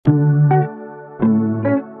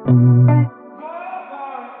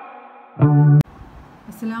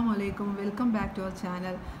Assalamualaikum. Welcome back to our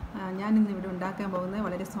channel. ഞാൻ ഇന്ന് ഇവിടെ ഉണ്ടാക്കാൻ പോകുന്നത്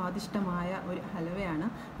വളരെ സ്വാദിഷ്ടമായ ഒരു ഹൽവയാണ്.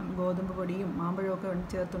 ഗോതമ്പ് പൊടിയും മാമ്പഴവും ഒക്കെ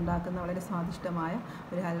ചേർത്ത് ഉണ്ടാക്കുന്ന വളരെ സ്വാദിഷ്ടമായ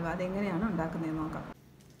ഒരു ഹൽവ. അതെങ്ങനെയാണ് ഉണ്ടാക്കുന്നതെന്ന് നോക്കാം.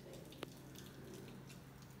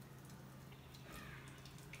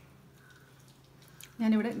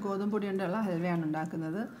 ഞാനിവിടെ ഗോതമ്പ് പൊടി കൊണ്ടുള്ള ഹൽവയാണ്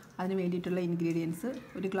ഉണ്ടാക്കുന്നത്. അതിന് വേണ്ടിയിട്ടുള്ള ഇൻഗ്രീഡിയൻസ്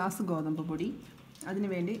ഒരു ഗ്ലാസ് ഗോതമ്പ് പൊടി,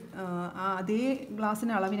 അതിനുവേണ്ടി അതേ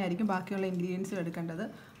ഗ്ലാസ്സിന് അളവിനായിരിക്കും ബാക്കിയുള്ള ഇൻഗ്രീഡിയൻസും എടുക്കേണ്ടത്.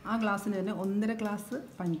 ആ ഗ്ലാസ്സിന് തന്നെ 1.5 ഗ്ലാസ്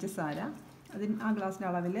പഞ്ചസാര, ആ ഗ്ലാസ്സിൻ്റെ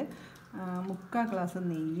അളവിൽ 3/4 ഗ്ലാസ്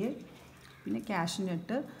നെയ്യ്, പിന്നെ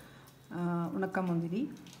കാഷ്നട്ട്, ഉണക്കമുന്തിരി,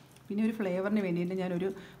 പിന്നെ ഒരു ഫ്ലേവറിന് വേണ്ടിയിട്ട്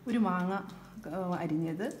ഞാനൊരു മാങ്ങ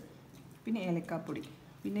അരിഞ്ഞത്, പിന്നെ ഏലക്കാപ്പൊടി.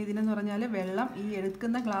 പിന്നെ ഇതിനെന്ന് പറഞ്ഞാൽ വെള്ളം ഈ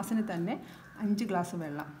എടുക്കുന്ന ഗ്ലാസ്സിന് തന്നെ 5 ഗ്ലാസ്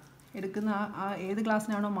വെള്ളം എടുക്കുന്ന ഏത്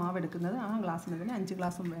ഗ്ലാസ്സിനാണോ മാവ് എടുക്കുന്നത് ആ ഗ്ലാസ്സിന് തന്നെ 5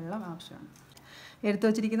 ഗ്ലാസ് വെള്ളം ആവശ്യമാണ്. എടുത്തു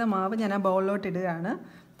വച്ചിരിക്കുന്ന മാവ് ഞാൻ ആ ബൗളിലോട്ട് ഇടുകയാണ്.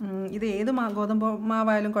 ഇത് ഏത് ഗോതമ്പ്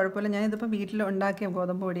മാവായാലും കുഴപ്പമില്ല. ഞാനിതിപ്പോൾ വീട്ടിൽ ഉണ്ടാക്കിയ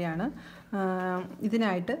ഗോതമ്പ് പൊടിയാണ്.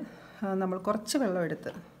 ഇതിനായിട്ട് നമ്മൾ കുറച്ച് വെള്ളം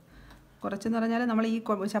എടുത്ത്, കുറച്ചെന്ന് പറഞ്ഞാൽ നമ്മൾ ഈ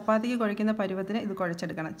ചപ്പാത്തിക്ക് കുഴയ്ക്കുന്ന പരുവത്തിന് ഇത്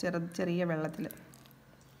കുഴച്ചെടുക്കണം ചെറിയ വെള്ളത്തിൽ.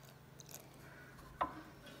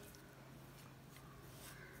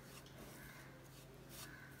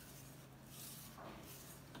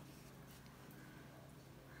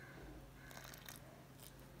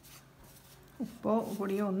 ഉപ്പോ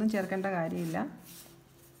പൊടിയോ ഒന്നും ചേർക്കേണ്ട കാര്യമില്ല.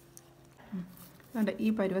 കണ്ടോ, ഈ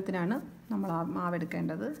പരുവത്തിനാണ് നമ്മൾ ആ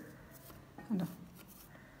മാവെടുക്കേണ്ടത്. കണ്ടോ,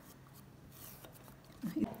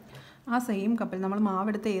 ആ സെയിം കപ്പിൽ നമ്മൾ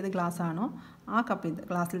മാവെടുത്ത ഏത് ഗ്ലാസ്സാണോ ആ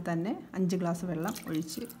ഗ്ലാസ്സിൽ തന്നെ 5 ഗ്ലാസ് വെള്ളം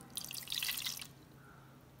ഒഴിച്ച്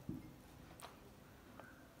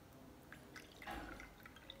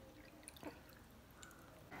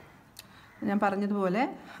ഞാൻ പറഞ്ഞതുപോലെ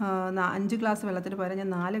 5 ഗ്ലാസ് വെള്ളത്തിന് പകരം ഞാൻ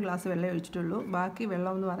 4 ഗ്ലാസ് വെള്ളം ഒഴിച്ചിട്ടുള്ളൂ. ബാക്കി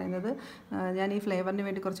വെള്ളം എന്ന് പറയുന്നത് ഞാൻ ഈ ഫ്ലേവറിന്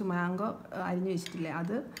വേണ്ടി കുറച്ച് മാംഗോ അരിഞ്ഞു വെച്ചിട്ടില്ലേ,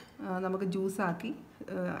 അത് നമുക്ക് ജ്യൂസാക്കി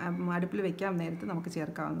അടുപ്പിൽ വെക്കാൻ നേരത്ത് നമുക്ക്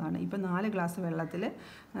ചേർക്കാവുന്നതാണ്. ഇപ്പോൾ 4 ഗ്ലാസ് വെള്ളത്തിൽ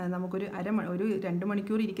നമുക്കൊരു ഒരു 2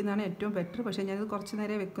 മണിക്കൂർ ഇരിക്കുന്നതാണ് ഏറ്റവും ബെറ്റർ. പക്ഷേ ഞാനത് കുറച്ച്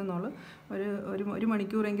നേരം വെക്കുന്നുള്ളൂ. ഒരു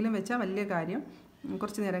മണിക്കൂറെങ്കിലും വെച്ചാൽ വലിയ കാര്യം.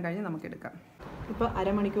 കുറച്ച് നേരം കഴിഞ്ഞ് നമുക്കെടുക്കാം. ഇപ്പോൾ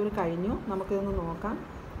അരമണിക്കൂർ കഴിഞ്ഞു. നമുക്കിതൊന്ന് നോക്കാം.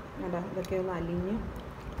 വേണ്ട, ഇതൊക്കെ ഒന്ന് അലിഞ്ഞ്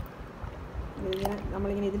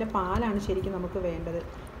നമ്മളിങ്ങനെ ഇതിൻ്റെ പാലാണ് ശരിക്കും നമുക്ക് വേണ്ടത്.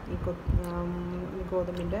 ഈ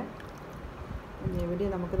ഗോതമ്പിൻ്റെ ഞെവിടി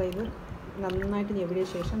നമുക്കിത് നന്നായിട്ട് ഞെവിടിയ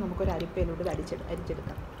ശേഷം നമുക്കൊരു അരിപ്പയിലൂടെ ഇത്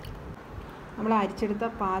അരിച്ചെടുക്കാം. നമ്മൾ അരിച്ചെടുത്ത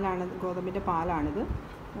പാലാണ്, ഗോതമ്പിൻ്റെ പാലാണിത്.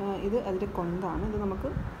 ഇത് അതിൻ്റെ കൊന്താണ്. ഇത്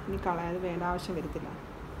നമുക്ക് ഇനി കളയാതെ വേണ്ട ആവശ്യം വരത്തില്ല.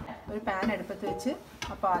 ഒരു പാൻ അടുപ്പത്ത് വെച്ച്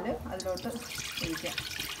ആ പാല് അതിലോട്ട് ഒഴിക്കാം.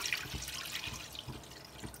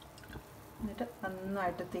 എന്നിട്ട്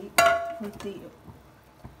നന്നായിട്ട് തീ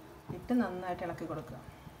ഇട്ട് നന്നായിട്ട് ഇളക്കി കൊടുക്കുക.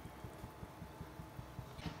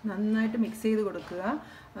 നന്നായിട്ട് മിക്സ് ചെയ്ത് കൊടുക്കുക.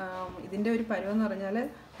 ഇതിൻ്റെ ഒരു പരുവെന്ന് പറഞ്ഞാൽ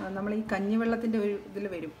നമ്മൾ ഈ കഞ്ഞിവെള്ളത്തിൻ്റെ ഒരു ഇതിൽ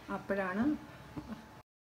വരും, അപ്പോഴാണ്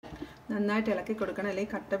നന്നായിട്ട് ഇളക്കി കൊടുക്കണം,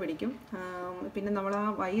 അല്ലെങ്കിൽ കട്ട പിടിക്കും. പിന്നെ നമ്മൾ ആ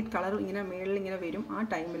വൈറ്റ് കളർ ഇങ്ങനെ മേളിൽ ഇങ്ങനെ വരും. ആ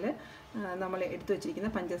ടൈമിൽ നമ്മൾ എടുത്തു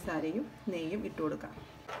വച്ചിരിക്കുന്ന പഞ്ചസാരയും നെയ്യും ഇട്ട് കൊടുക്കാം.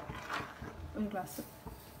 ഒരു ഗ്ലാസ്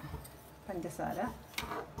പഞ്ചസാര,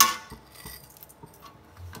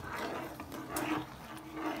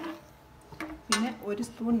 പിന്നെ 1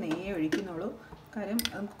 സ്പൂൺ നെയ്യേ ഒഴിക്കുന്നുള്ളൂ. കാര്യം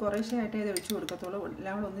നമുക്ക് കുറേശ്ശേ ആയിട്ടേ ഇത് ഒഴിച്ച് കൊടുക്കത്തുള്ളൂ,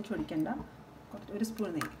 എല്ലാം കൂടെ ഒന്നിച്ച് ഒഴിക്കണ്ട. 1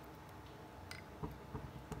 സ്പൂൺ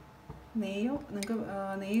നെയ്യോ നിങ്ങൾക്ക്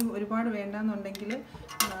നെയ്യ് ഒരുപാട് വേണ്ടാന്നുണ്ടെങ്കിൽ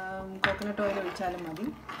കോക്കനട്ട് ഓയിൽ ഒഴിച്ചാലും മതി.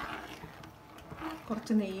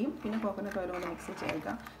 കുറച്ച് നെയ്യും പിന്നെ കോക്കനട്ട് ഓയിലും കൂടെ മിക്സ്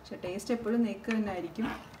ചേർക്കാം. പക്ഷേ ടേസ്റ്റ് എപ്പോഴും നെയ്ക്ക് തന്നെ ആയിരിക്കും.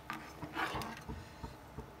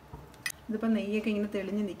 ഇതിപ്പോൾ നെയ്യൊക്കെ ഇങ്ങനെ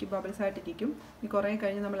തെളിഞ്ഞ് നിൽക്കും, ബബിൾസ് ആയിട്ടിരിക്കും. ഈ കുറേ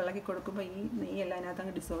കഴിഞ്ഞ് നമ്മൾ ഇളക്കി കൊടുക്കുമ്പോൾ ഈ നെയ്യെല്ലാം അതിനകത്ത്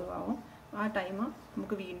അങ്ങ് ഡിസോൾവ് ആവും. ആ ടൈം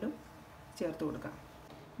നമുക്ക് വീണ്ടും ചേർത്ത് കൊടുക്കാം.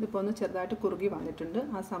 ഇതിപ്പോൾ ഒന്ന് ചെറുതായിട്ട് കുറുകി വന്നിട്ടുണ്ട്.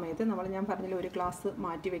 ആ സമയത്ത് ഞാൻ പറഞ്ഞില്ല 1 ഗ്ലാസ്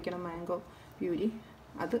മാറ്റി വെക്കണം മാംഗോ പ്യൂരി,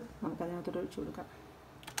 അത് നമുക്കതിനകത്തോട്ട് ഒഴിച്ചു കൊടുക്കാം.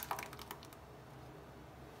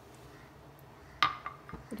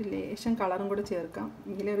 ഒരു ലേശം കളറും കൂടെ ചേർക്കാം,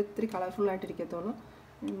 എങ്കിലേ ഒരു ഇത്തിരി കളർഫുള്ളായിട്ടിരിക്കത്തുള്ളൂ.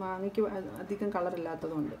 മാങ്ങയ്ക്ക് അധികം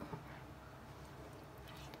കളറില്ലാത്തതുകൊണ്ട്.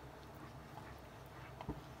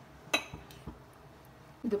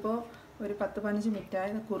 ഇതിപ്പോൾ ഒരു 10-15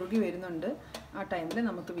 മിനിറ്റായി കുറുകി വരുന്നുണ്ട്. ആ ടൈമിൽ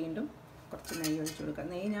നമുക്ക് വീണ്ടും കുറച്ച് നെയ്യ് ഒഴിച്ചു കൊടുക്കാം.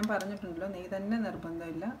 നെയ്യ് ഞാൻ പറഞ്ഞിട്ടുണ്ടല്ലോ, നെയ്യ് തന്നെ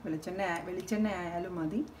നിർബന്ധമില്ല, വെളിച്ചെണ്ണ ആയാലും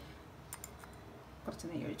മതി. കുറച്ച്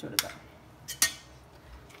നെയ്യ് ഒഴിച്ചു കൊടുക്കാം.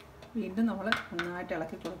 വീണ്ടും നമ്മൾ നന്നായിട്ട്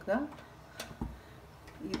ഇളക്കി കൊടുക്കുക.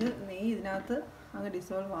 നെയ്യ് ഇതിനകത്ത് അങ്ങ്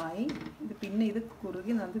ഡിസോൾവ് ആയി. പിന്നെ ഇത്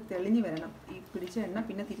കുറുകി നമുക്ക് തെളിഞ്ഞ് വരണം. ഈ പിടിച്ച എണ്ണ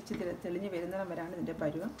പിന്നെ തിരിച്ച് തെളിഞ്ഞ് വരുന്നിടം വരെയാണ് ഇതിൻ്റെ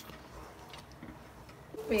പരുവം.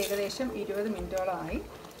 ഇപ്പോൾ ഏകദേശം 20 മിനിറ്റോളമായി.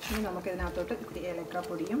 ഇനി നമുക്കിതിനകത്തോട്ട് ഇത്തിരി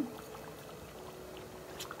ഏലക്കാപ്പൊടിയും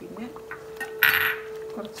പിന്നെ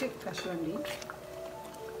കുറച്ച് കശുവണ്ടി,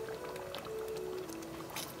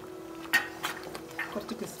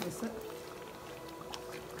 കുറച്ച് കിസ്മിസ്,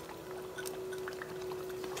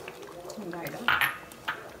 തേങ്ങ ഇടാം.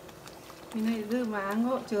 പിന്നെ ഇത്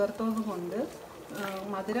മാംഗോ ചേർത്തത് കൊണ്ട്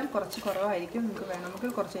മധുരം കുറച്ച് കുറവായിരിക്കും. നിങ്ങൾക്ക്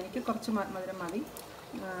വേണമെങ്കിൽ കുറച്ച്, എനിക്ക് കുറച്ച് മധുരം മതി,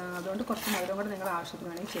 അതുകൊണ്ട് കുറച്ച് മധുരം കൂടെ നിങ്ങൾ ആവശ്യത്തിന്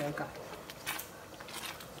വേണമെങ്കിൽ ചേർക്കാം.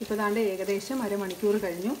 ഇപ്പോൾ ദാണ്ട് ഏകദേശം അരമണിക്കൂർ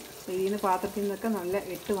കഴിഞ്ഞു. ഇതിൽ നിന്ന് പാത്രത്തിൽ നിന്നൊക്കെ നല്ല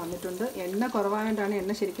ഇട്ട് വന്നിട്ടുണ്ട്. എണ്ണ കുറവായതുകൊണ്ടാണ്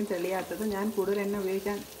എണ്ണ ശരിക്കും തെളിയാത്തത്. ഞാൻ കൂടുതൽ എണ്ണ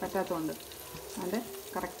ഉപയോഗിക്കാൻ പറ്റാത്തതുകൊണ്ട്. അതുകൊണ്ട്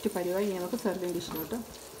കറക്റ്റ് പരിവായി നമുക്ക് സെർവിങ് ഡിഷിലോട്ട്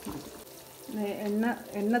മാറ്റാം.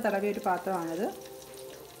 എണ്ണ തടവിയ ഒരു പാത്രമാണിത്.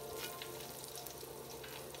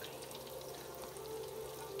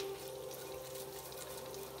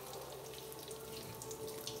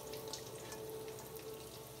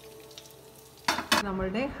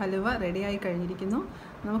 നമ്മളുടെ ഹലുവ റെഡിയായി കഴിഞ്ഞിരിക്കുന്നു.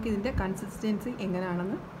 നമുക്കിതിൻ്റെ കൺസിസ്റ്റൻസി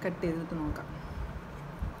എങ്ങനെയാണെന്ന് കട്ട് ചെയ്തിട്ട് നോക്കാം.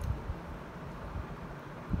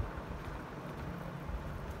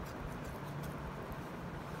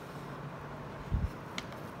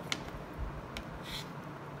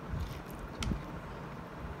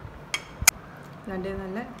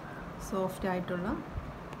 നല്ല സോഫ്റ്റ് ആയിട്ടുള്ള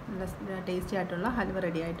നല്ല ടേസ്റ്റി ആയിട്ടുള്ള ഹലുവ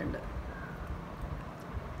റെഡി ആയിട്ടുണ്ട്.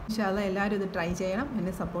 ഇൻഷാ അല്ലാഹ് എല്ലാവരും ഇത് ട്രൈ ചെയ്യണം,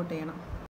 എന്നെ സപ്പോർട്ട് ചെയ്യണം.